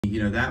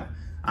You know, that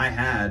I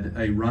had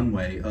a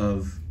runway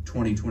of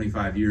 20,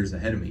 25 years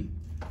ahead of me,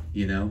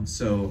 you know,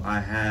 so I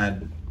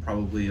had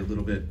probably a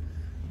little bit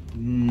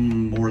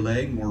more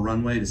leg, more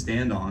runway to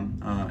stand on,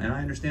 and I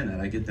understand that,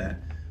 I get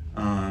that.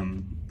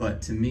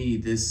 But to me,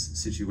 this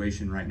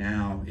situation right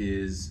now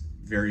is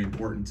very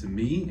important to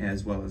me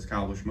as well as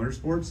Kyle Busch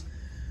Motorsports,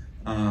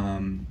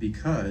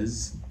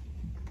 because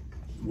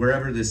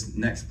wherever this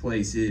next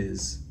place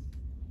is,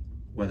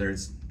 whether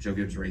it's Joe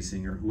Gibbs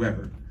Racing or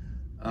whoever,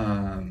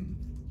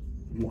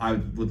 I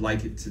would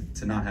like it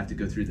to not have to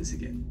go through this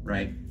again,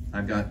 right?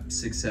 I've got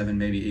 6, 7,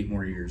 maybe 8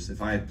 more years.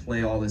 If I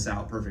play all this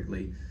out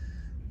perfectly,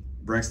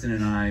 Brexton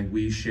and I,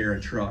 we share a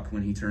truck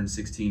when he turns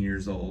 16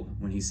 years old,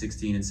 when he's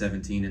 16 and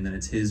 17, and then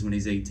it's his when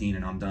he's 18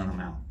 and I'm done, I'm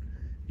out.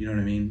 You know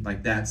what I mean?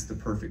 Like, that's the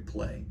perfect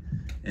play.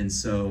 And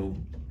so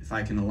if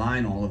I can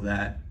align all of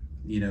that,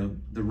 you know,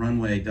 the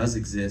runway does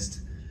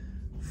exist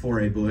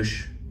for a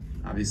Busch.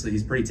 Obviously,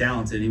 he's pretty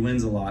talented. He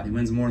wins a lot. He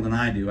wins more than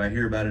I do. I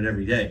hear about it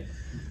every day.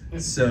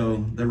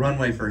 So the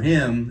runway for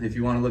him, if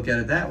you want to look at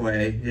it that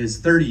way, is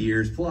 30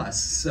 years plus.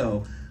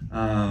 So,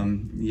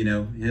 you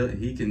know,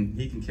 he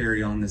can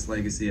carry on this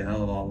legacy a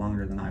hell of a lot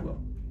longer than I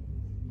will.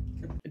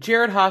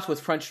 Jared Haas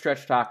with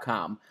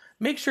Frontstretch.com.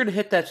 Make sure to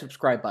hit that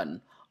subscribe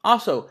button.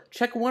 Also,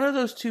 check one of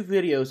those 2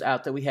 videos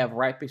out that we have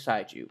right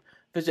beside you.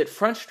 Visit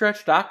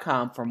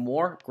Frontstretch.com for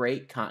more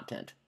great content.